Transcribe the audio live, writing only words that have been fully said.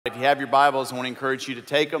If you have your Bibles, I want to encourage you to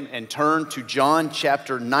take them and turn to John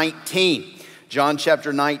chapter 19. John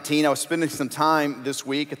chapter 19. I was spending some time this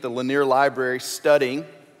week at the Lanier Library studying.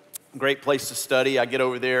 Great place to study. I get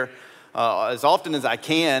over there as often as I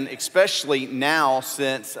can, especially now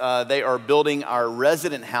since they are building our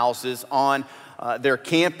resident houses on their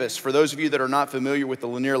campus. For those of you that are not familiar with the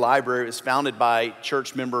Lanier Library, it was founded by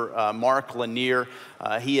church member Mark Lanier.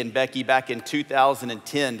 He and Becky back in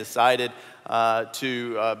 2010 decided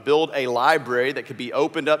to build a library that could be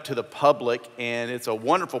opened up to the public, and it's a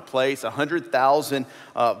wonderful place, 100,000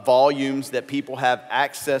 volumes that people have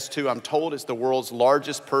access to. I'm told it's the world's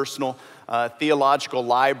largest personal theological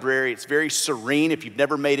library. It's very serene. If you've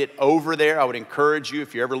never made it over there, I would encourage you,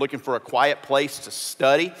 if you're ever looking for a quiet place to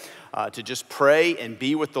study, to just pray and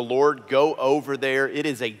be with the Lord, go over there. It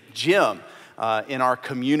is a gem in our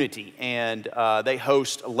community, and they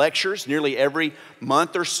host lectures nearly every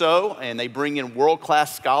month or so, and they bring in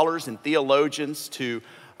world-class scholars and theologians to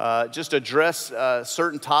just address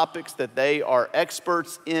certain topics that they are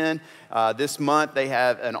experts in. This month they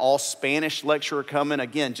have an all-Spanish lecturer coming,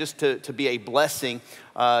 again, just to be a blessing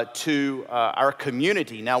to our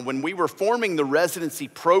community. Now, when we were forming the residency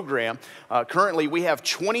program, currently we have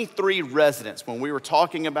 23 residents. When we were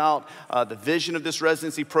talking about the vision of this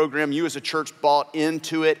residency program, you as a church bought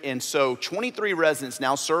into it, and so 23 residents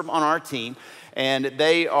now serve on our team, and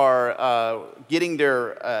they are getting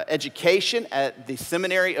their education at the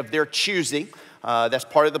seminary of their choosing. That's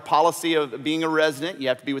part of the policy of being a resident. You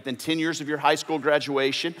have to be within 10 years of your high school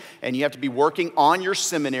graduation, and you have to be working on your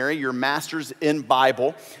seminary, your master's in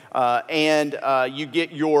Bible, and you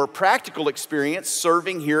get your practical experience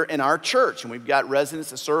serving here in our church. And we've got residents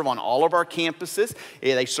that serve on all of our campuses.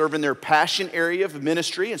 They serve in their passion area of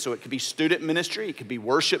ministry, and so it could be student ministry, it could be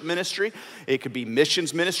worship ministry, it could be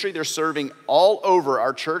missions ministry. They're serving all over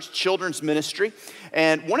our church, children's ministry.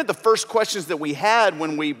 And one of the first questions that we had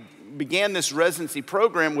when we began this residency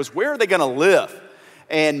program was, where are they going to live?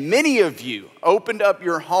 And many of you opened up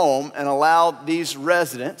your home and allowed these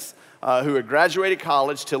residents who had graduated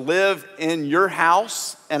college to live in your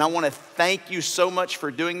house, and I want to thank you so much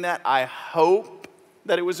for doing that. I hope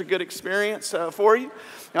that it was a good experience for you.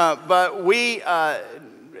 But we,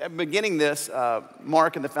 beginning this,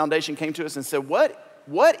 Mark and the foundation came to us and said,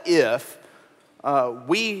 what if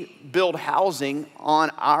we build housing on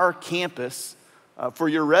our campus for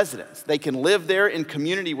your residents? They can live there in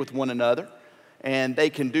community with one another, and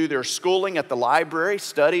they can do their schooling at the library,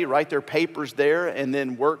 study, write their papers there, and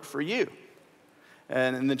then work for you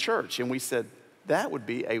and in the church. And we said, that would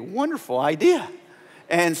be a wonderful idea.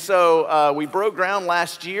 And so we broke ground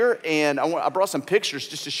last year, and I brought some pictures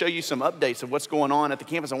just to show you some updates of what's going on at the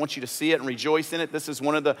campus. I want you to see it and rejoice in it. This is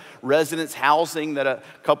one of the residents' housing that a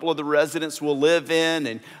couple of the residents will live in,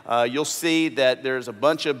 and you'll see that there's a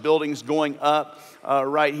bunch of buildings going up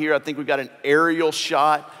right here. I think we've got an aerial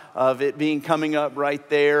shot of it coming up right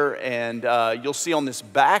there, and you'll see on this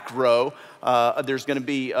back row, there's going to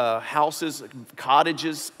be houses,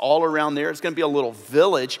 cottages all around there. It's going to be a little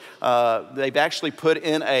village. They've actually put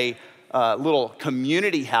in a little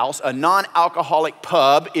community house, a non-alcoholic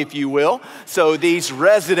pub, if you will. So these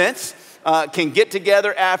residents can get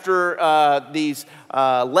together after these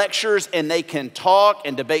lectures, and they can talk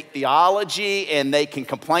and debate theology, and they can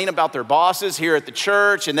complain about their bosses here at the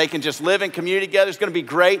church, and they can just live in community together. It's going to be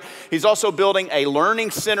great. He's also building a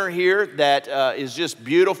learning center here that is just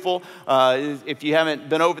beautiful. If you haven't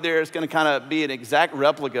been over there, it's going to kind of be an exact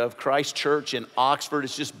replica of Christ Church in Oxford.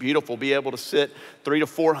 It's just beautiful. Be able to sit 300 to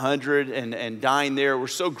 400 and dine there. We're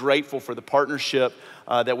so grateful for the partnership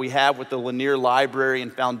that we have with the Lanier Library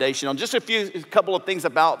and Foundation. On just a couple of things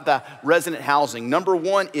about the resident housing. Number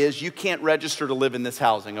one is you can't register to live in this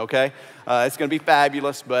housing, okay? It's going to be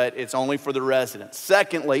fabulous, but it's only for the residents.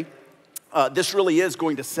 Secondly, this really is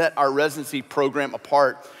going to set our residency program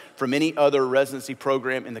apart from any other residency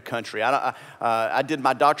program in the country. I did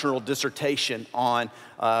my doctoral dissertation on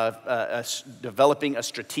developing a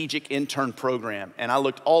strategic intern program, and I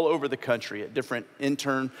looked all over the country at different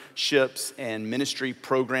internships and ministry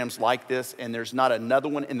programs like this, and there's not another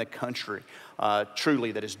one in the country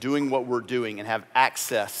truly that is doing what we're doing and have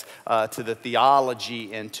access to the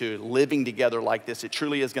theology and to living together like this. It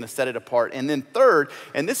truly is going to set it apart. And then third,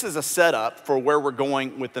 and this is a setup for where we're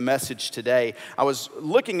going with the message today. I was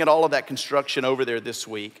looking at all of that construction over there this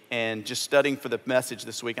week and just studying for the message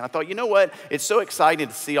this week, and I thought, you know what? It's so exciting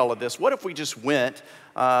to see all of this. What if we just went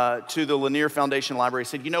to the Lanier Foundation Library and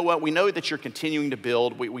said, you know what? We know that you're continuing to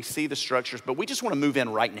build. We see the structures, but we just want to move in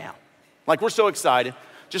right now. Like, we're so excited.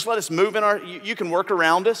 Just let us move in. You can work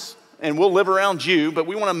around us, and we'll live around you, but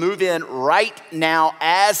we want to move in right now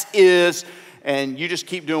as is and you just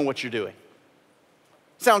keep doing what you're doing.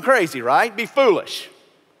 Sound crazy, right? Be foolish.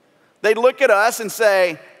 They'd look at us and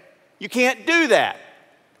say, you can't do that.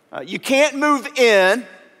 You can't move in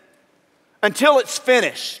until it's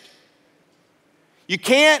finished. You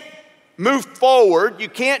can't move forward. You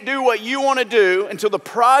can't do what you want to do until the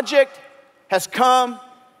project has come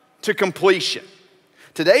to completion.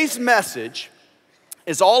 Today's message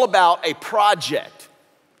is all about a project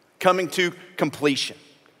coming to completion.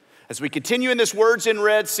 As we continue in this Words in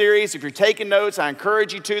Red series, if you're taking notes, I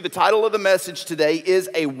encourage you to. The title of the message today is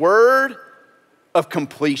A Word of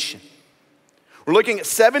Completion. We're looking at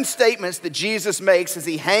 7 statements that Jesus makes as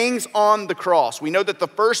he hangs on the cross. We know that the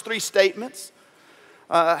first 3 statements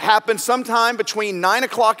happen sometime between 9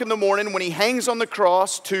 o'clock in the morning when he hangs on the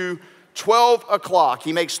cross to 12 o'clock.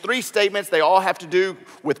 He makes 3 statements. They all have to do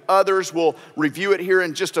with others. We'll review it here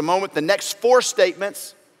in just a moment. The next 4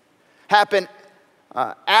 statements happen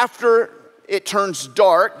after it turns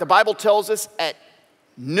dark. The Bible tells us at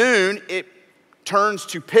noon it turns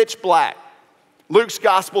to pitch black. Luke's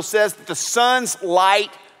gospel says that the sun's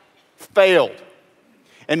light failed.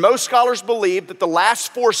 And most scholars believe that the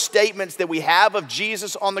last 4 statements that we have of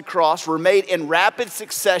Jesus on the cross were made in rapid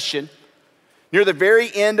succession near the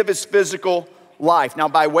very end of his physical life. Now,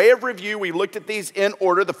 by way of review, we looked at these in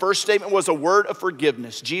order. The first statement was a word of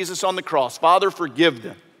forgiveness. Jesus on the cross, Father, forgive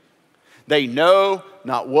them. They know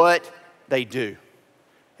not what they do.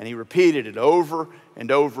 And he repeated it over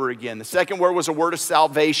and over again. The second word was a word of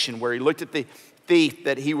salvation, where he looked at the thief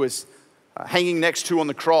that he was hanging next to on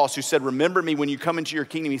the cross, who said, remember me when you come into your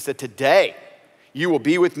kingdom. He said, today you will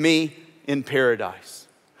be with me in paradise.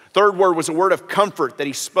 Third word was a word of comfort that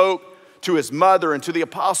he spoke to his mother and to the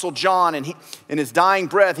Apostle John. And in his dying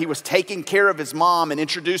breath, he was taking care of his mom and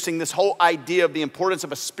introducing this whole idea of the importance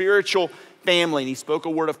of a spiritual family. And he spoke a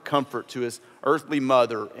word of comfort to his earthly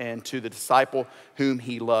mother and to the disciple whom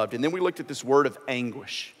he loved. And then we looked at this word of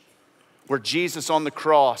anguish, where Jesus on the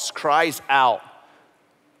cross cries out.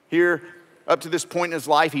 Here, up to this point in his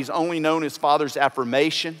life, he's only known his Father's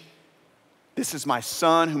affirmation. This is my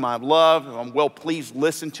son whom I love. I'm well pleased,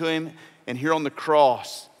 listen to him. And here on the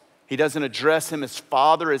cross, he doesn't address him as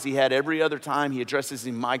Father as he had every other time. He addresses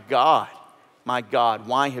him, my God,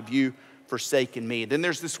 why have you forsaken me? Then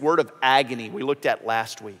there's this word of agony we looked at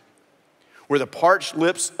last week, where the parched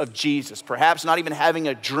lips of Jesus, perhaps not even having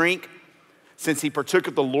a drink since he partook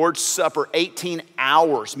of the Lord's Supper, 18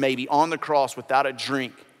 hours maybe on the cross without a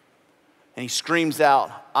drink. And he screams out,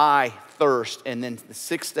 I thirst. And then the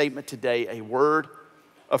 6th statement today, a word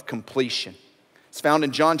of completion. It's found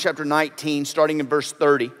in John chapter 19, starting in verse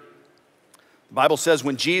 30. The Bible says,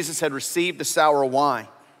 when Jesus had received the sour wine,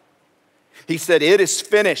 he said, it is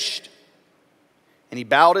finished. And he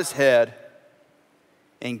bowed his head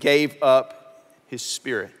and gave up his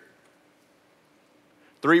spirit.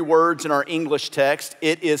 3 words in our English text,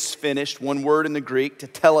 it is finished. 1 word in the Greek,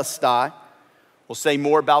 tetelestai. We'll say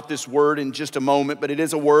more about this word in just a moment, but it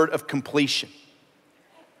is a word of completion.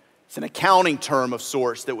 It's an accounting term of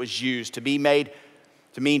sorts that was used to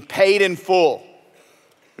mean paid in full.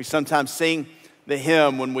 We sometimes sing the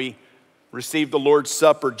hymn when we receive the Lord's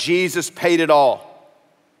Supper, Jesus paid it all.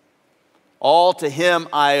 All to him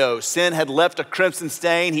I owe. Sin had left a crimson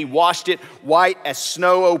stain. He washed it white as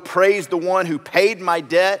snow. Oh, praise the one who paid my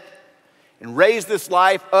debt and raised this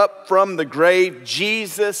life up from the grave.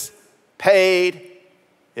 Jesus paid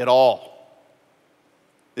it all.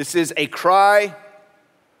 This is a cry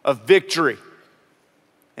of victory.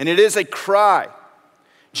 And it is a cry.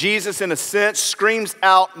 Jesus, in a sense, screams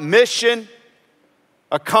out, mission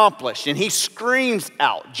accomplished. And he screams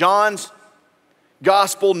out. John's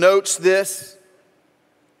gospel notes this.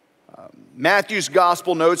 Matthew's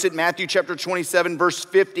gospel notes it. Matthew chapter 27, verse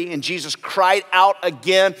 50. And Jesus cried out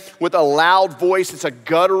again with a loud voice. It's a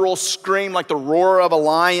guttural scream like the roar of a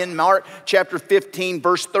lion. Mark chapter 15,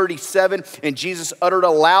 verse 37. And Jesus uttered a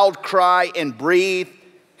loud cry and breathed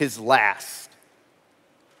his last.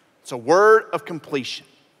 It's a word of completion.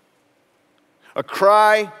 A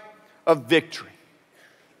cry of victory.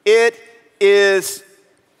 It is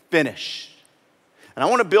finished. And I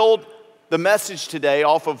want to build the message today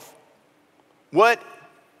off of what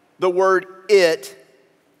the word it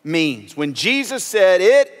means. When Jesus said,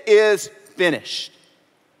 it is finished,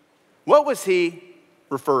 what was he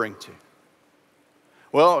referring to?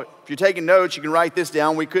 Well, if you're taking notes, you can write this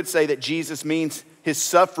down. We could say that Jesus means his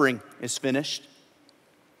suffering is finished.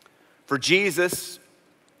 For Jesus,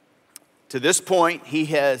 to this point, he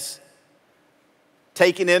has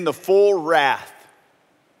taken in the full wrath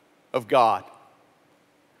of God.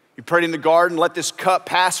 He prayed in the garden, let this cup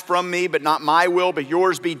pass from me, but not my will, but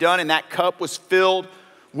yours be done. And that cup was filled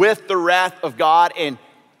with the wrath of God, and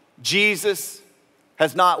Jesus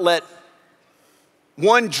has not let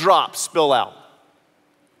one drop spill out.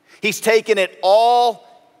 He's taken it all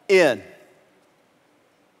in.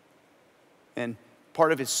 And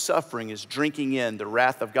part of his suffering is drinking in the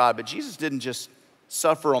wrath of God. But Jesus didn't just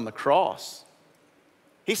suffer on the cross.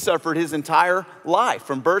 He suffered his entire life,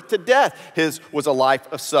 from birth to death. His was a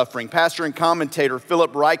life of suffering. Pastor and commentator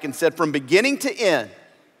Philip Ryken said, from beginning to end,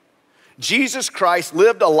 Jesus Christ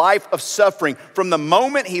lived a life of suffering from the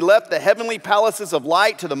moment he left the heavenly palaces of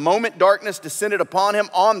light to the moment darkness descended upon him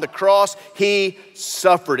on the cross. He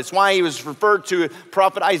suffered. It's why he was referred to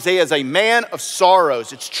prophet Isaiah as a man of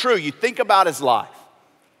sorrows. It's true. You think about his life.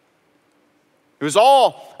 It was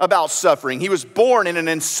all about suffering. He was born in an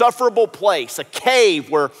insufferable place, a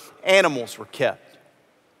cave where animals were kept.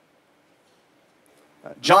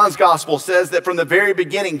 John's gospel says that from the very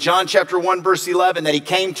beginning, John chapter 1, verse 11, that he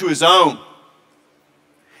came to his own,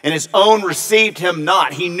 and his own received him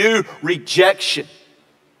not. He knew rejection.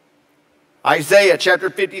 Isaiah chapter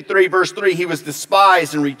 53, verse 3, he was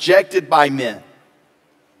despised and rejected by men.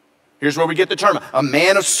 Here's where we get the term, a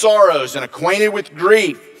man of sorrows and acquainted with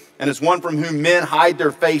grief, and as one from whom men hide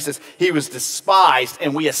their faces. He was despised,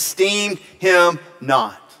 and we esteemed him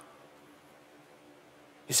not.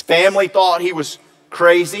 His family thought he was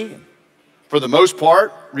crazy, for the most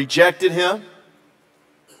part, rejected him.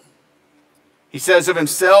 He says of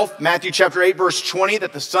himself, Matthew chapter 8, verse 20,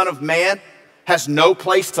 that the Son of Man has no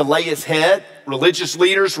place to lay his head. Religious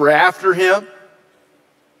leaders were after him.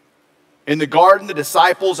 In the garden, the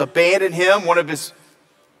disciples abandoned him. One of his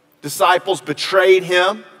disciples betrayed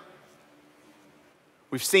him.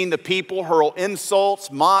 We've seen the people hurl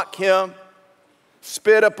insults, mock him,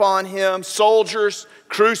 spit upon him. Soldiers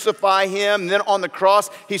crucify him. And then on the cross,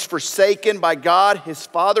 he's forsaken by God, his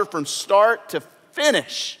Father, from start to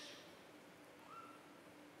finish.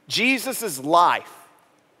 Jesus' life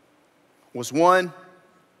was one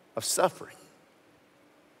of suffering.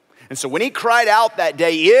 And so when he cried out that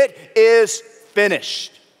day, it is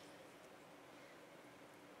finished,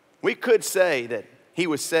 we could say that he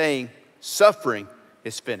was saying suffering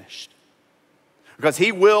is finished, because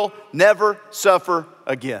he will never suffer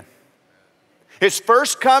again. His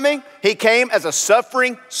first coming, he came as a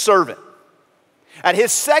suffering servant. At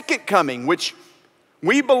his second coming, which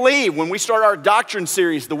we believe when we start our doctrine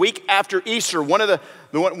series the week after Easter, one of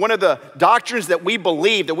the doctrines that we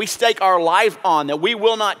believe, that we stake our life on, that we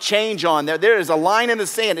will not change on, that there is a line in the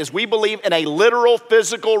sand, is we believe in a literal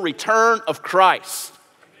physical return of Christ.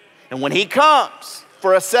 And when he comes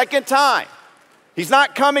for a second time, he's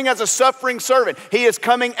not coming as a suffering servant. He is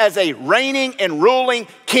coming as a reigning and ruling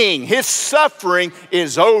king. His suffering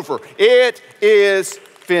is over. It is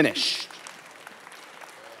finished.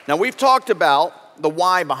 Now, we've talked about the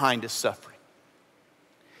why behind his suffering.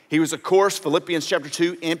 He was, of course, Philippians chapter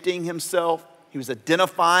 2, emptying himself. He was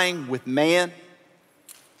identifying with man.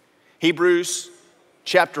 Hebrews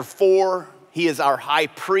chapter 4, he is our high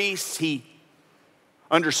priest. He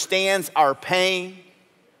understands our pain.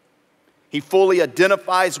 He fully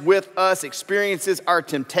identifies with us, experiences our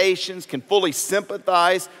temptations, can fully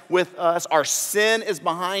sympathize with us. Our sin is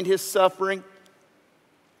behind his suffering.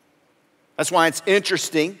 That's why it's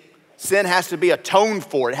interesting. Sin has to be atoned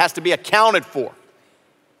for. It has to be accounted for.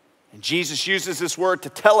 And Jesus uses this word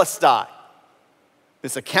tetelestai,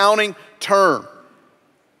 this accounting term.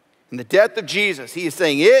 In the death of Jesus, he is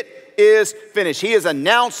saying it is finished. He is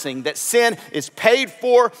announcing that sin is paid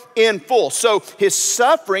for in full. So his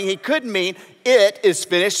suffering, he could mean it is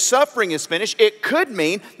finished, suffering is finished. It could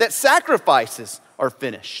mean that sacrifices are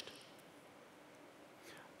finished.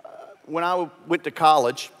 When I went to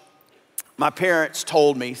college, my parents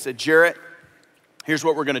told me, said, Jarrett, here's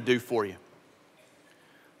what we're going to do for you.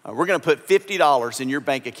 We're going to put $50 in your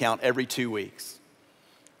bank account every 2 weeks.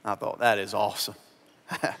 I thought, that is awesome.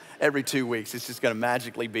 Every 2 weeks, it's just going to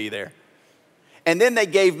magically be there. And then they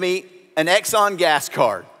gave me an Exxon gas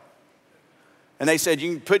card. And they said,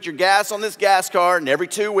 you can put your gas on this gas card, and every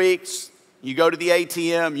 2 weeks, you go to the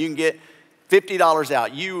ATM, you can get $50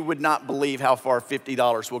 out. You would not believe how far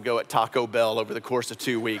 $50 will go at Taco Bell over the course of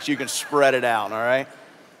 2 weeks. You can spread it out, all right?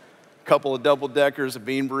 A couple of double deckers, a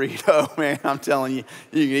bean burrito, man, I'm telling you,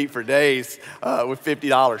 you can eat for days with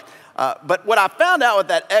 $50. But what I found out with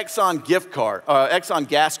that Exxon gift card, Exxon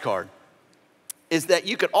gas card, is that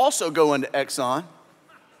you could also go into Exxon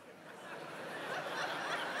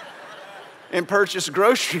and purchase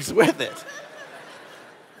groceries with it.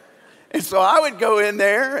 And so I would go in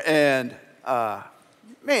there and,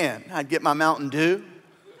 man, I'd get my Mountain Dew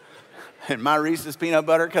and my Reese's peanut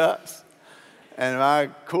butter cups and my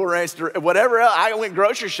Cool Ranch, whatever else. I went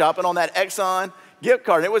grocery shopping on that Exxon gift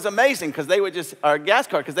card. And it was amazing because or gas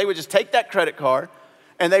card, because they would just take that credit card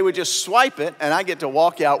and they would just swipe it, and I get to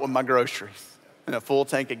walk out with my groceries and a full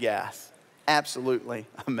tank of gas. Absolutely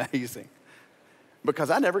amazing.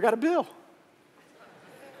 Because I never got a bill.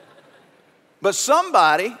 But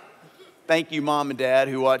somebody, thank you mom and dad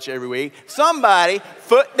who watch every week, somebody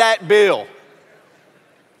foot that bill.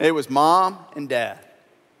 It was mom and dad.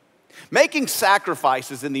 Making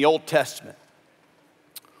sacrifices in the Old Testament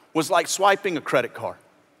was like swiping a credit card.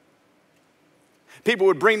 People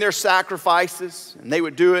would bring their sacrifices, and they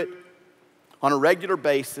would do it on a regular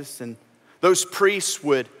basis, and those priests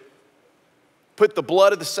would put the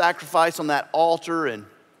blood of the sacrifice on that altar, and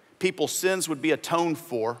people's sins would be atoned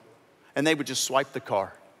for, and they would just swipe the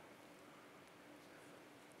card.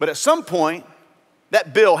 But at some point,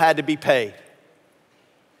 that bill had to be paid.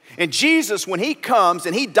 And Jesus, when he comes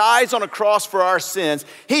and he dies on a cross for our sins,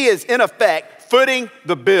 he is in effect footing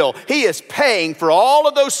the bill. He is paying for all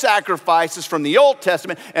of those sacrifices from the Old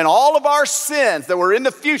Testament and all of our sins that were in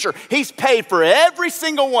the future. He's paid for every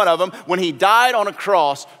single one of them when he died on a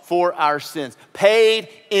cross for our sins. Paid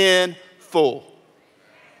in full.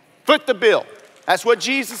 Foot the bill. That's what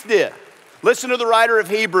Jesus did. Listen to the writer of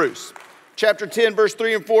Hebrews, chapter 10, verse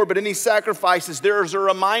 3 and 4. But in these sacrifices, there is a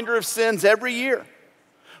reminder of sins every year.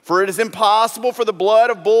 For it is impossible for the blood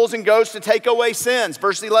of bulls and goats to take away sins.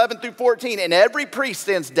 Verse 11 through 14. And every priest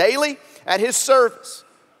stands daily at his service,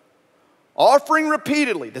 offering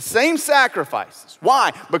repeatedly the same sacrifices.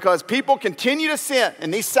 Why? Because people continue to sin,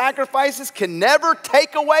 and these sacrifices can never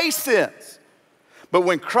take away sins. But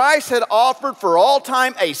when Christ had offered for all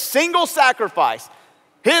time a single sacrifice,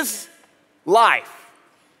 his life,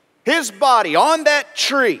 his body on that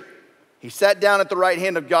tree, he sat down at the right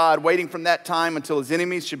hand of God, waiting from that time until his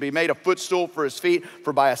enemies should be made a footstool for his feet.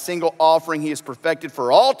 For by a single offering he has perfected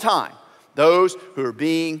for all time those who are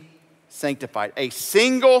being sanctified. A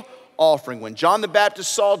single offering. When John the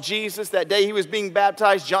Baptist saw Jesus that day he was being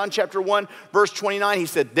baptized, John chapter 1, verse 29, he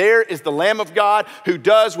said, "There is the Lamb of God who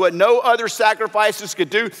does what no other sacrifices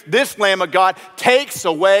could do. This Lamb of God takes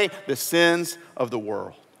away the sins of the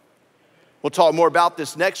world." We'll talk more about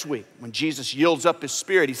this next week when Jesus yields up his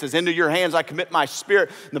spirit. He says, "Into your hands I commit my spirit."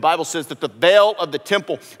 And the Bible says that the veil of the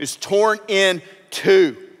temple is torn in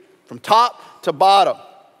two, from top to bottom.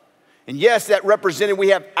 And yes, that represented we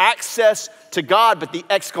have access to God, but the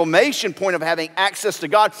exclamation point of having access to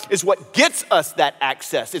God is what gets us that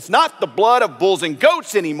access. It's not the blood of bulls and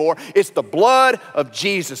goats anymore. It's the blood of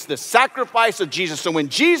Jesus, the sacrifice of Jesus. So when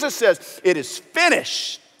Jesus says, "It is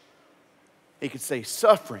finished," he could say,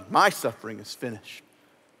 my suffering is finished.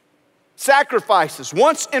 Sacrifices,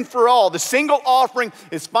 once and for all. The single offering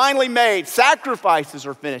is finally made. Sacrifices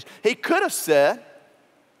are finished. He could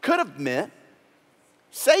have meant,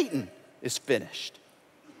 Satan is finished.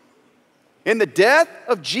 In the death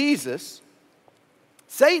of Jesus,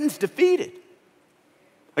 Satan's defeated.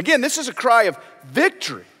 Again, this is a cry of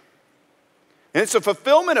victory. And it's a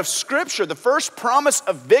fulfillment of Scripture, the first promise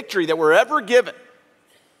of victory that we're ever given.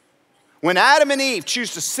 When Adam and Eve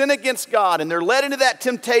choose to sin against God and they're led into that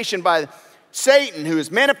temptation by Satan, who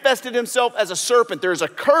has manifested himself as a serpent, there is a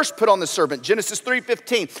curse put on the serpent. Genesis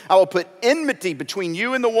 3:15, "I will put enmity between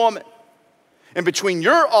you and the woman, and between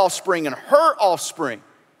your offspring and her offspring."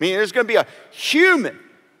 Meaning there's going to be a human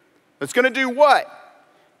that's going to do what?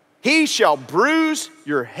 "He shall bruise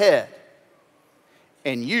your head,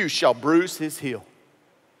 and you shall bruise his heel."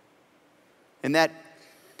 In that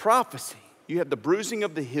prophecy, you have the bruising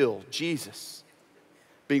of the heel, Jesus,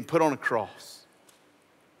 being put on a cross.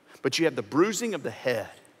 But you have the bruising of the head,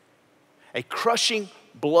 a crushing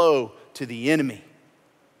blow to the enemy,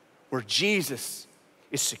 where Jesus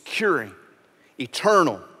is securing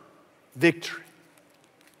eternal victory.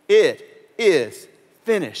 It is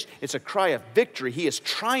finished. It's a cry of victory. He is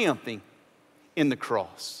triumphing in the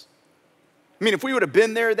cross. I mean, if we would have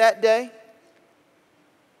been there that day,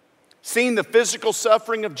 seen the physical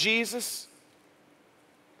suffering of Jesus,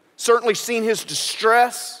 certainly seen his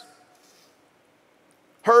distress,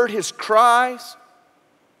 heard his cries,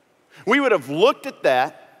 we would have looked at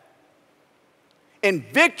that, and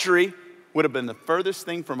victory would have been the furthest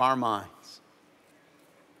thing from our minds.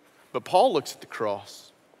 But Paul looks at the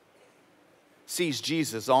cross, sees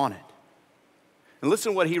Jesus on it. And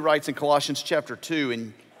listen to what he writes in Colossians chapter 2,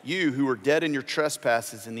 "And you who were dead in your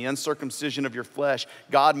trespasses and the uncircumcision of your flesh,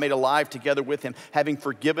 God made alive together with him, having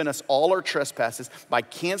forgiven us all our trespasses by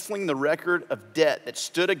canceling the record of debt that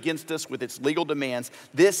stood against us with its legal demands.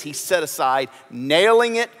 This he set aside,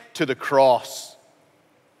 nailing it to the cross.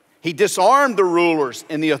 He disarmed the rulers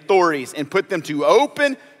and the authorities and put them to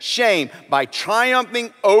open shame by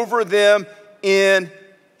triumphing over them in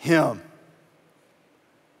him."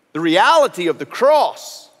 The reality of the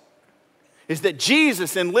cross is that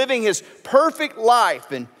Jesus, in living his perfect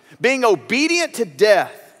life and being obedient to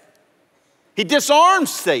death, he disarmed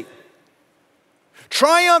Satan,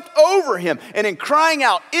 triumphed over him, and in crying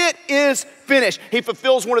out, "It is finished," he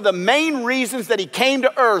fulfills one of the main reasons that he came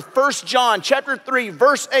to earth. 1 John chapter 3,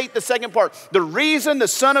 verse 8, the second part. The reason the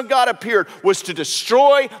Son of God appeared was to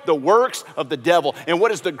destroy the works of the devil. And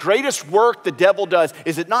what is the greatest work the devil does?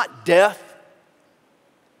 Is it not death?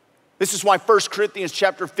 This is why 1 Corinthians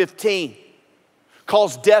chapter 15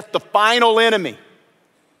 calls death the final enemy,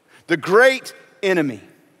 the great enemy.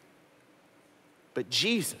 But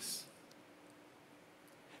Jesus,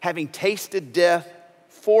 having tasted death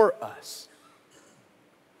for us,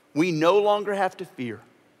 we no longer have to fear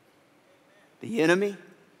the enemy,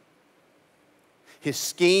 his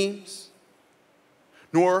schemes,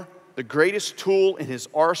 nor the greatest tool in his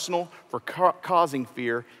arsenal for causing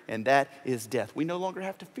fear, and that is death. We no longer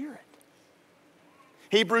have to fear it.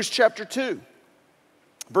 Hebrews chapter 2,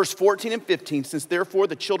 verse 14 and 15, since therefore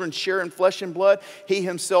the children share in flesh and blood, he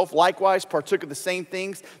himself likewise partook of the same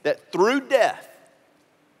things, that through death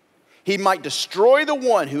he might destroy the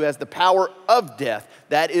one who has the power of death,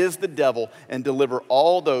 that is the devil, and deliver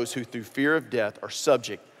all those who through fear of death are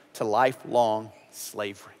subject to lifelong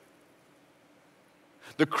slavery.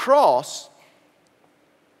 The cross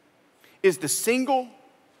is the single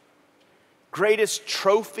greatest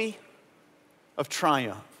trophy of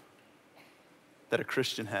triumph that a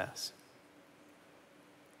Christian has.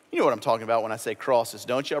 You know what I'm talking about when I say crosses,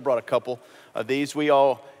 don't you? I brought a couple of these. We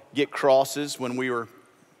all get crosses when we were,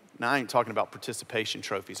 now I ain't talking about participation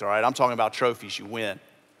trophies, all right? I'm talking about trophies you win.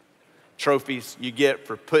 Trophies you get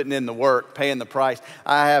for putting in the work, paying the price.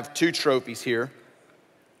 I have two trophies here.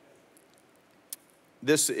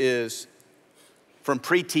 This is from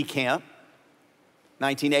pre-T camp,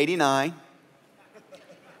 1989.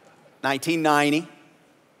 1990,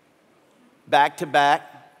 back-to-back,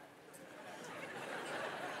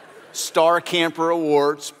 Star Camper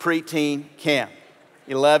Awards, preteen camp,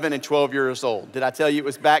 11 and 12 years old. Did I tell you it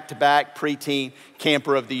was back-to-back preteen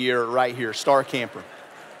camper of the year right here, Star Camper?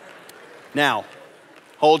 Now,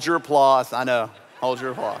 hold your applause. I know, hold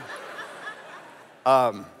your applause.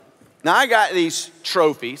 Now, I got these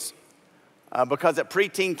trophies because at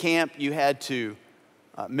preteen camp, you had to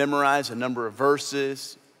memorize a number of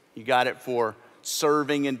verses. You got it for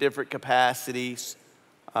serving in different capacities.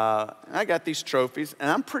 I got these trophies,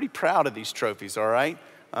 and I'm pretty proud of these trophies, all right?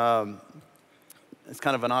 It's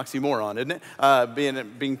kind of an oxymoron, isn't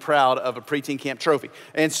it? Being proud of a preteen camp trophy.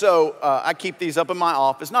 And so I keep these up in my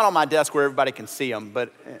office, not on my desk where everybody can see them,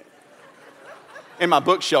 but in my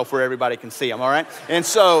bookshelf where everybody can see them, all right? And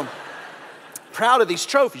so, proud of these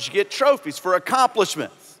trophies. You get trophies for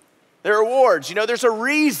accomplishments. They're awards. You know, there's a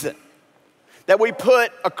reason that we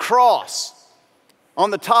put a cross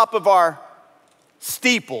on the top of our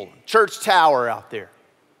steeple, church tower out there.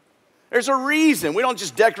 There's a reason. We don't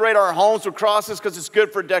just decorate our homes with crosses because it's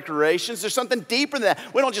good for decorations. There's something deeper than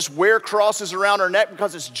that. We don't just wear crosses around our neck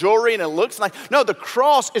because it's jewelry and it looks nice. No, the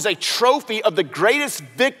cross is a trophy of the greatest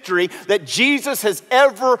victory that Jesus has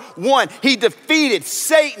ever won. He defeated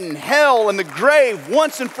Satan, hell, and the grave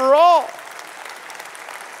once and for all.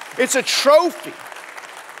 It's a trophy.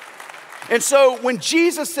 And so when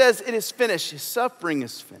Jesus says it is finished, his suffering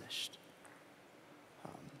is finished.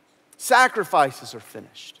 Sacrifices are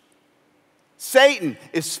finished. Satan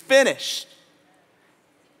is finished.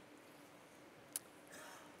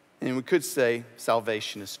 And we could say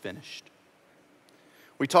salvation is finished.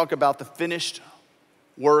 We talk about the finished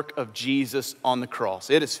work of Jesus on the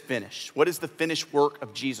cross. It is finished. What is the finished work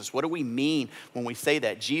of Jesus? What do we mean when we say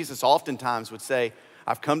that? Jesus oftentimes would say,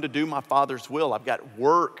 I've come to do my Father's will. I've got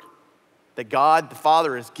work that God the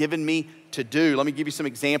Father has given me to do. Let me give you some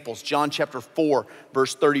examples. John chapter 4,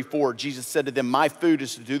 verse 34. Jesus said to them, my food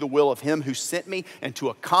is to do the will of him who sent me and to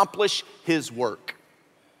accomplish his work.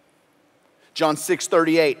 John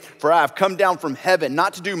 6:38, for I have come down from heaven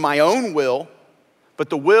not to do my own will, but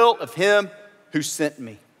the will of him who sent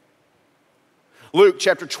me. Luke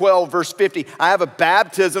chapter 12, verse 50, I have a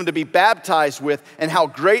baptism to be baptized with, and how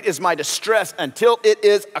great is my distress until it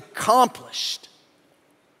is accomplished.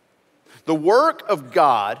 The work of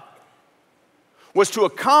God was to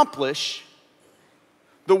accomplish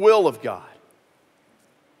the will of God.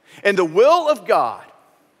 And the will of God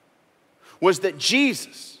was that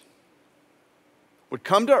Jesus would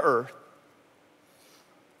come to earth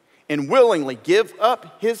and willingly give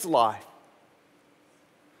up his life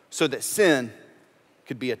so that sin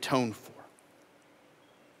could be atoned for.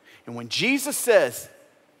 And when Jesus says,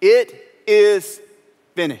 it is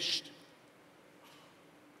finished,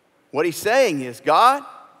 what he's saying is, God,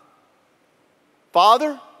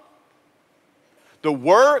 Father, the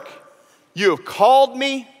work you have called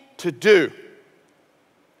me to do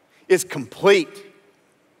is complete.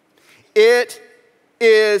 It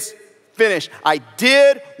is finished. I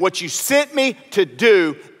did what you sent me to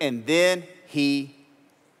do, and then he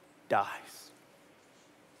dies.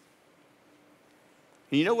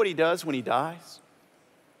 And you know what he does when he dies?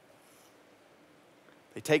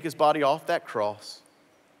 They take his body off that cross,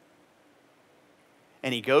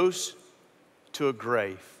 and he goes to a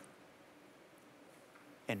grave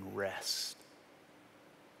and rests.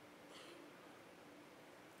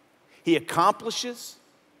 He accomplishes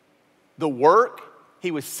the work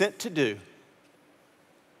he was sent to do,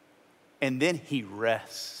 and then he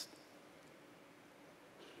rests.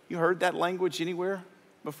 You heard that language anywhere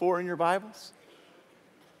before in your Bibles?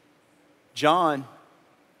 John,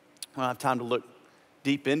 I don't have time to look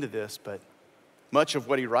deep into this, but much of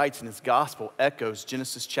what he writes in his gospel echoes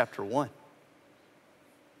Genesis chapter 1.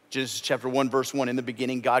 Genesis chapter 1, verse 1, in the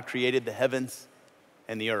beginning, God created the heavens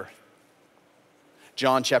and the earth.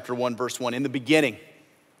 John chapter 1, verse 1, in the beginning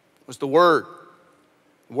was the Word.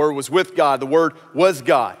 The Word was with God. The Word was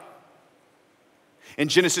God. In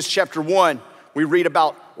Genesis chapter 1, we read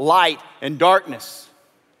about light and darkness.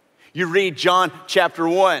 You read John chapter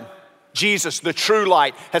 1, Jesus, the true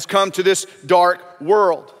light, has come to this dark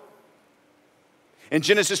world. In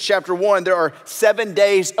Genesis chapter 1, there are 7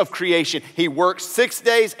 days of creation. He works 6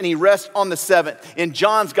 days and he rests on the 7th. In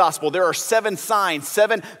John's gospel, there are 7 signs,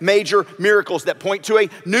 7 major miracles that point to a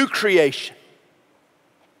new creation.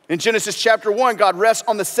 In Genesis chapter 1, God rests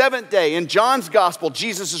on the 7th day. In John's gospel,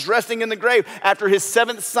 Jesus is resting in the grave after his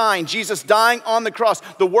 7th sign, Jesus dying on the cross.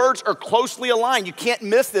 The words are closely aligned. You can't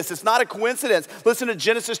miss this. It's not a coincidence. Listen to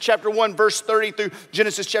Genesis chapter 1, verse 30 through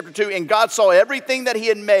Genesis chapter 2. And God saw everything that he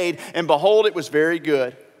had made, and behold, it was very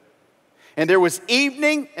good. And there was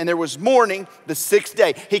evening and there was morning the 6th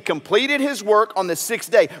day. He completed his work on the 6th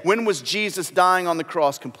day. When was Jesus dying on the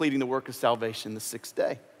cross, completing the work of salvation? The 6th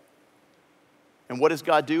day. And what does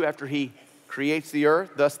God do after he creates the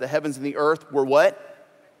earth? Thus the heavens and the earth were what?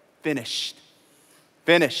 Finished.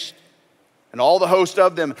 Finished. And all the host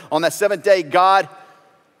of them. On that 7th day, God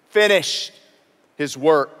finished his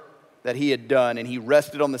work that he had done. And he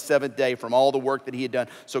rested on the 7th day from all the work that he had done.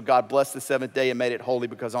 So God blessed the 7th day and made it holy,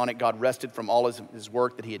 because on it God rested from all his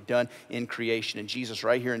work that he had done in creation. And Jesus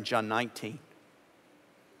right here in John 19,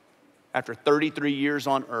 after 33 years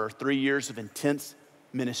on earth, 3 years of intense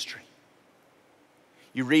ministry,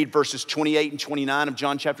 you read verses 28 and 29 of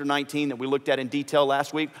John chapter 19 that we looked at in detail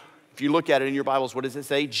last week. If you look at it in your Bibles, what does it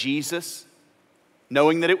say? Jesus,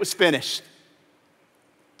 knowing that it was finished,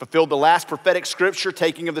 fulfilled the last prophetic scripture,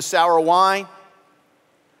 taking of the sour wine.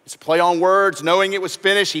 It's a play on words. Knowing it was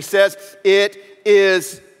finished, he says, it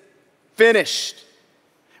is finished.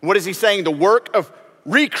 And what is he saying? The work of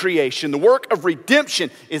recreation, the work of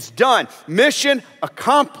redemption is done. Mission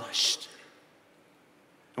accomplished.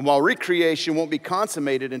 And while recreation won't be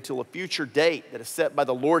consummated until a future date that is set by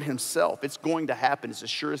the Lord himself, it's going to happen. It's as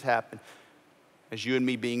sure as happened as you and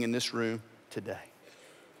me being in this room today.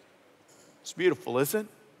 It's beautiful, isn't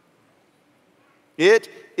it? It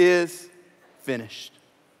is finished.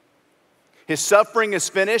 His suffering is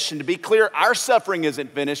finished. And to be clear, our suffering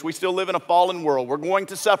isn't finished. We still live in a fallen world. We're going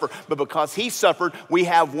to suffer. But because he suffered, we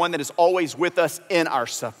have one that is always with us in our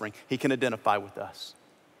suffering. He can identify with us.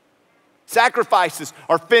 Sacrifices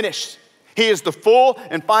are finished. He is the full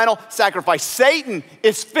and final sacrifice. Satan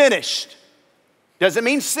is finished. Doesn't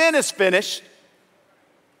mean sin is finished.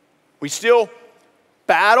 We still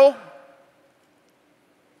battle.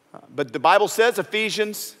 But the Bible says,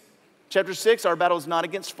 Ephesians chapter 6, our battle is not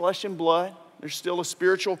against flesh and blood. There's still a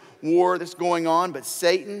spiritual war that's going on. But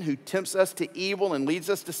Satan, who tempts us to evil and leads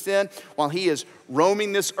us to sin, while he is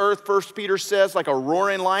roaming this earth, 1 Peter says, like a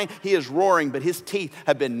roaring lion, he is roaring, but his teeth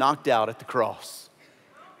have been knocked out at the cross.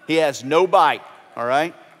 He has no bite, all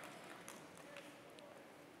right?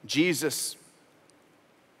 Jesus,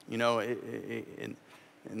 you know, in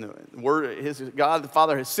the word, his God the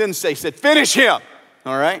Father, his sensei said, finish him,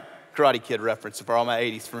 all right? Karate Kid reference for all my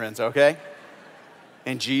 80s friends, okay?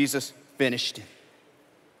 And Jesus finished it.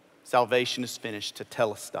 Salvation is finished, to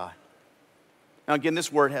telestai. Now again,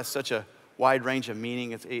 this word has such a wide range of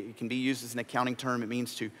meaning. It can be used as an accounting term. It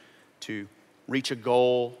means to reach a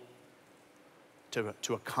goal,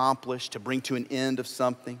 to accomplish, to bring to an end of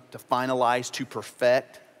something, to finalize, to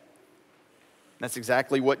perfect. That's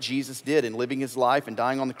exactly what Jesus did in living his life and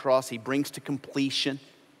dying on the cross. He brings to completion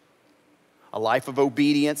a life of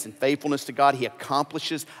obedience and faithfulness to God. He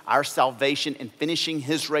accomplishes our salvation in finishing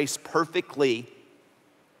his race perfectly.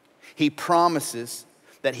 He promises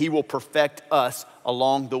that he will perfect us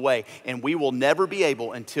along the way. And we will never be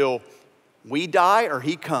able, until we die or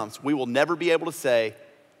he comes, we will never be able to say,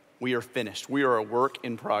 we are finished. We are a work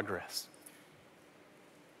in progress.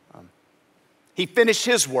 He finished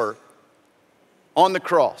his work on the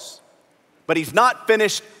cross, but he's not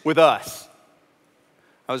finished with us.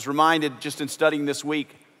 I was reminded just in studying this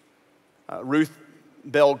week, Ruth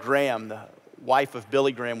Bell Graham, the wife of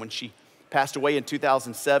Billy Graham, when she passed away in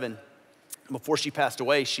 2007, before she passed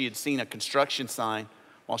away, she had seen a construction sign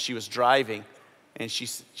while she was driving. And she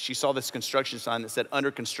saw this construction sign that said,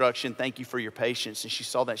 under construction, thank you for your patience. And she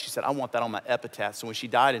saw that. She said, I want that on my epitaph. So when she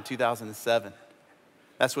died in 2007,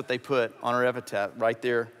 that's what they put on her epitaph right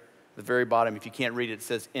there at the very bottom. If you can't read it, it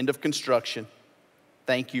says, end of construction,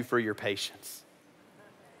 thank you for your patience.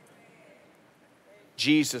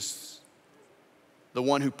 Jesus, the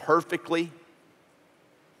one who perfectly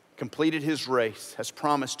completed his race, has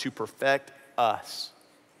promised to perfect us.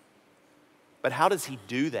 But how does he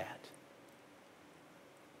do that?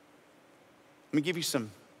 Let me give you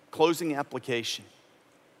some closing application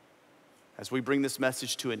as we bring this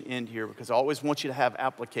message to an end here, because I always want you to have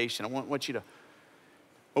application. I want you to,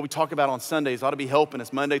 what we talk about on Sundays ought to be helping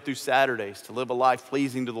us Monday through Saturdays to live a life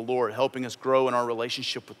pleasing to the Lord, helping us grow in our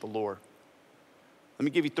relationship with the Lord. Let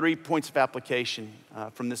me give you 3 points of application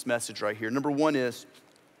from this message right here. Number 1 is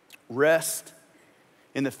rest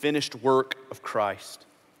in the finished work of Christ.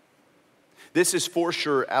 This is for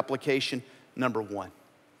sure application number 1.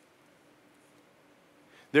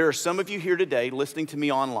 There are some of you here today listening to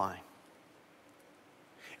me online,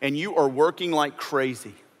 and you are working like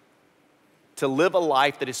crazy to live a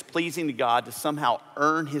life that is pleasing to God, to somehow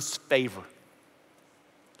earn his favor,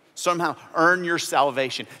 somehow earn your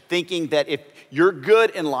salvation, thinking that if your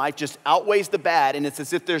good in life just outweighs the bad, and it's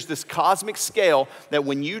as if there's this cosmic scale that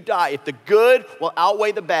when you die, if the good will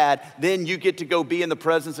outweigh the bad, then you get to go be in the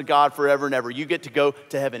presence of God forever and ever. You get to go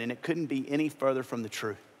to heaven, and it couldn't be any further from the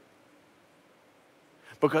truth.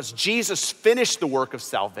 Because Jesus finished the work of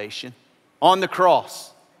salvation on the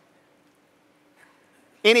cross.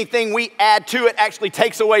 Anything we add to it actually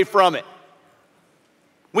takes away from it.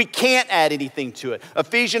 We can't add anything to it.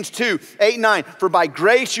 Ephesians 2, 8, 9. For by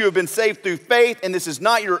grace you have been saved through faith, and this is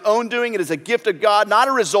not your own doing. It is a gift of God, not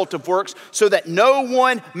a result of works, so that no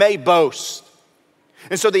one may boast.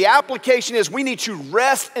 And so the application is we need to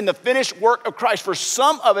rest in the finished work of Christ. For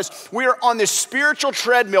some of us, we are on this spiritual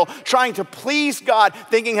treadmill trying to please God,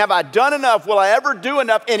 thinking, have I done enough? Will I ever do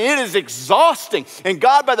enough? And it is exhausting. And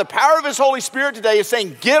God, by the power of his Holy Spirit today, is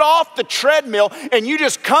saying, get off the treadmill and you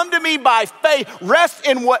just come to me by faith. Rest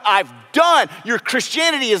in what I've done. Your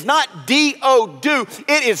Christianity is not D-O-do.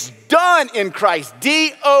 It is done in Christ,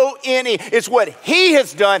 D-O-N-E. It's what he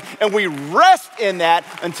has done, and we rest in that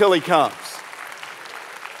until he comes.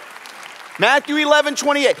 Matthew 11,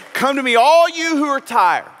 28. Come to me, all you who are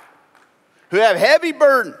tired, who have heavy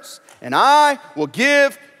burdens, and I will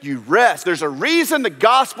give you rest. There's a reason the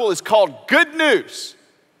gospel is called good news,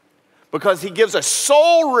 because he gives us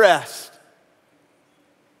soul rest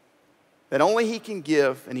that only he can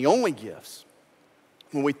give, and he only gives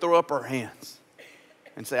when we throw up our hands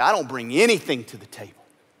and say, I don't bring anything to the table.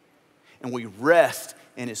 And we rest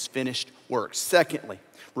in his finished work. Secondly,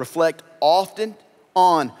 reflect often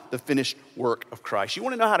on the finished work of Christ. You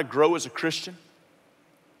want to know how to grow as a Christian?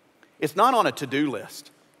 It's not on a to-do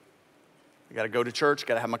list. I got to go to church,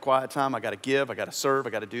 got to have my quiet time, I got to give, I got to serve, I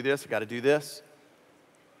got to do this, I got to do this.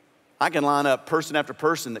 I can line up person after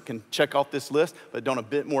person that can check off this list, but don't a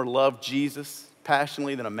bit more love Jesus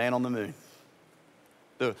passionately than a man on the moon.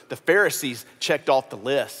 The Pharisees checked off the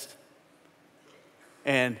list,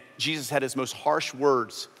 and Jesus had his most harsh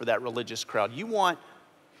words for that religious crowd. You want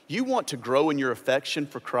to grow in your affection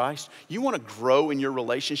for Christ? You want to grow in your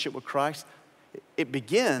relationship with Christ? It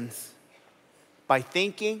begins by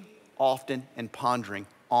thinking often and pondering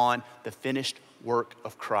on the finished work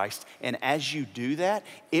of Christ. And as you do that,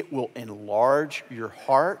 it will enlarge your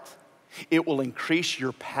heart. It will increase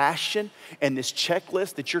your passion. And this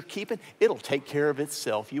checklist that you're keeping, it'll take care of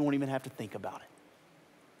itself. You won't even have to think about it.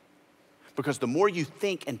 Because the more you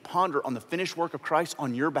think and ponder on the finished work of Christ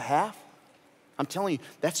on your behalf, I'm telling you,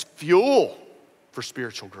 that's fuel for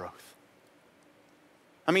spiritual growth.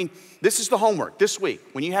 I mean, this is the homework this week.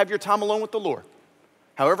 When you have your time alone with the Lord,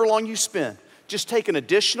 however long you spend, just take an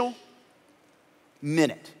additional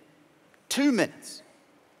minute, 2 minutes,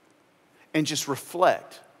 and just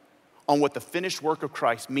reflect on what the finished work of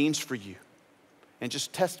Christ means for you. And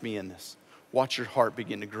just test me in this. Watch your heart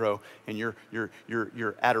begin to grow and your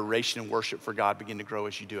adoration and worship for God begin to grow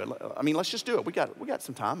as you do it. I mean, let's just do it. We got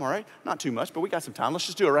some time, all right? Not too much, but we got some time. Let's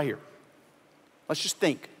just do it right here. Let's just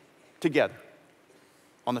think together.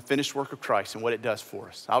 on the finished work of Christ and what it does for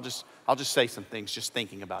us. I'll just say some things just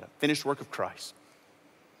thinking about it. Finished work of Christ.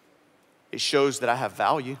 It shows that I have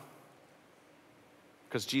value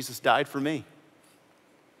because Jesus died for me.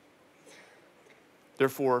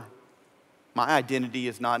 Therefore, my identity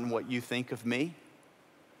is not in what you think of me,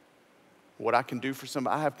 what I can do for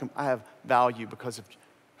somebody. I have value because of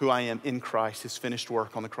who I am in Christ. His finished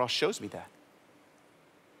work on the cross shows me that.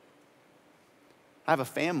 I have a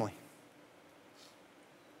family.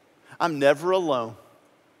 I'm never alone.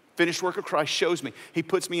 Finished work of Christ shows me. He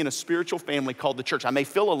puts me in a spiritual family called the church. I may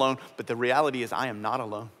feel alone, but the reality is I am not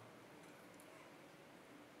alone.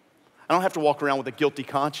 I don't have to walk around with a guilty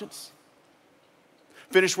conscience.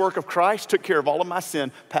 Finished work of Christ took care of all of my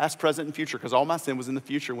sin, past, present, and future, because all my sin was in the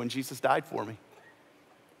future when Jesus died for me.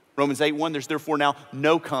 Romans 8:1, there's therefore now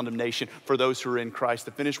no condemnation for those who are in Christ.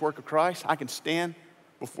 The finished work of Christ, I can stand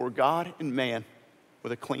before God and man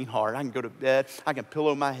with a clean heart. I can go to bed. I can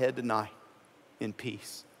pillow my head tonight in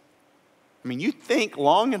peace. I mean, you think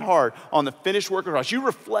long and hard on the finished work of Christ. You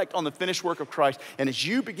reflect on the finished work of Christ. And as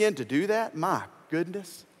you begin to do that, my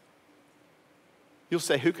goodness, you'll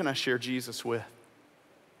say, who can I share Jesus with?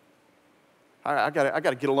 I got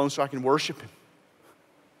to get alone so I can worship him.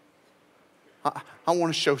 I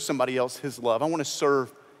want to show somebody else his love. I want to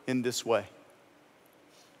serve in this way.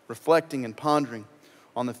 Reflecting and pondering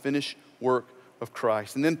on the finished work of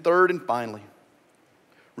Christ. And then third and finally,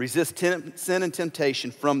 resist sin and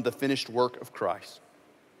temptation from the finished work of Christ.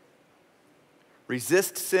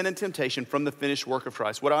 Resist sin and temptation from the finished work of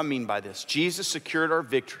Christ. What do I mean by this? Jesus secured our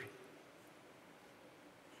victory,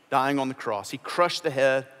 dying on the cross. He crushed the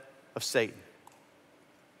head of Satan.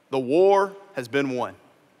 The war has been won.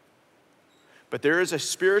 But there is a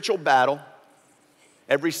spiritual battle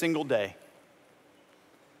every single day.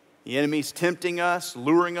 The enemy's tempting us,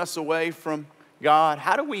 luring us away from God.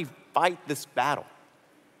 How do we fight this battle?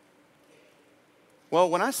 Well,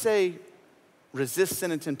 when I say resist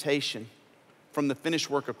sin and temptation from the finished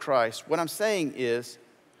work of Christ, what I'm saying is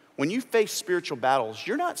when you face spiritual battles,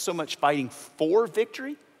 you're not so much fighting for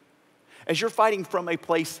victory as you're fighting from a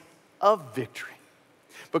place of victory.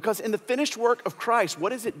 Because in the finished work of Christ,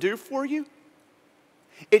 what does it do for you?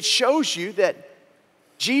 It shows you that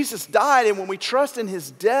Jesus died, and when we trust in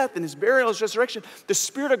his death and his burial and his resurrection, the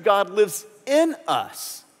Spirit of God lives in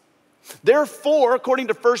us. Therefore, according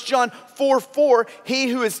to 1 John 4:4, he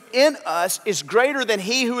who is in us is greater than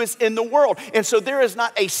he who is in the world. And so there is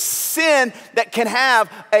not a sin that can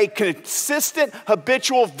have a consistent,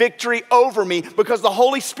 habitual victory over me because the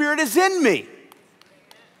Holy Spirit is in me.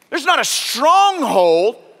 There's not a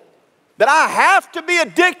stronghold that I have to be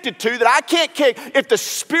addicted to, that I can't kick, if the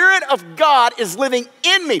Spirit of God is living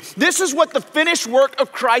in me. This is what the finished work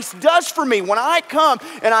of Christ does for me. When I come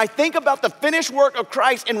and I think about the finished work of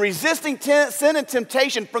Christ and resisting sin and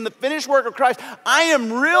temptation from the finished work of Christ, I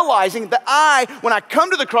am realizing that when I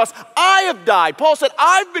come to the cross, I have died. Paul said,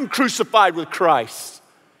 I've been crucified with Christ.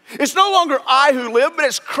 It's no longer I who live, but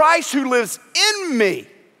it's Christ who lives in me.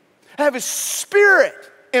 I have his Spirit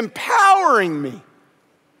empowering me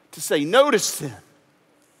to say no to sin,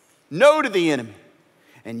 no to the enemy,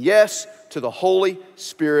 and yes to the Holy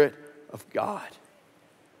Spirit of God.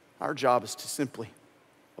 Our job is to simply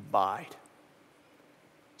abide,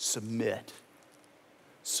 submit,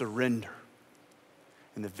 surrender,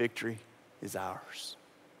 and the victory is ours.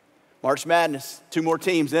 March Madness, 2 more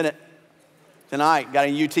teams in it tonight. Got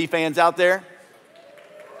any UT fans out there?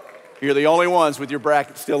 You're the only ones with your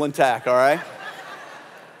bracket still intact, all right?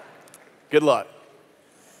 Good luck.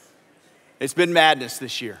 It's been madness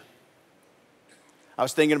this year. I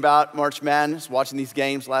was thinking about March Madness, watching these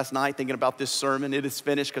games last night, thinking about this sermon. It is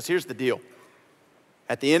finished, because here's the deal.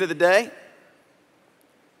 At the end of the day,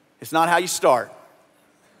 it's not how you start.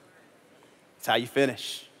 It's how you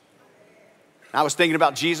finish. I was thinking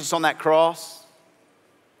about Jesus on that cross.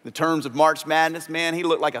 In the terms of March Madness, man, he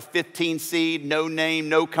looked like a 15 seed, no name,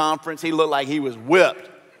 no conference. He looked like he was whipped.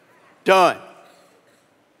 Done.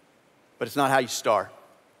 But it's not how you start.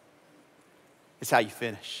 It's how you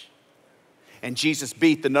finish. And Jesus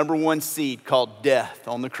beat the number 1 seed called death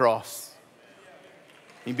on the cross.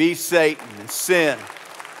 He beat Satan and sin.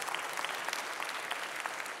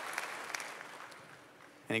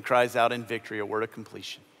 And he cries out in victory, a word of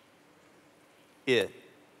completion. It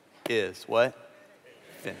is what?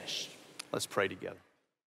 Finished. Let's pray together.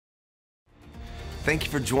 Thank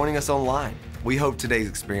you for joining us online. We hope today's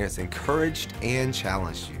experience encouraged and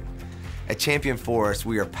challenged you. At Champion Forest,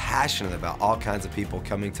 we are passionate about all kinds of people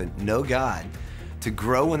coming to know God, to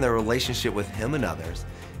grow in their relationship with Him and others,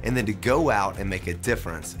 and then to go out and make a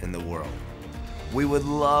difference in the world. We would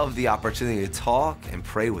love the opportunity to talk and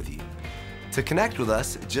pray with you. To connect with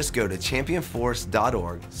us, just go to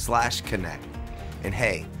championforest.org/connect. And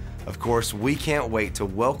hey, of course, we can't wait to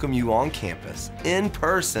welcome you on campus in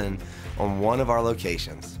person on one of our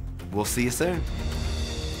locations. We'll see you soon.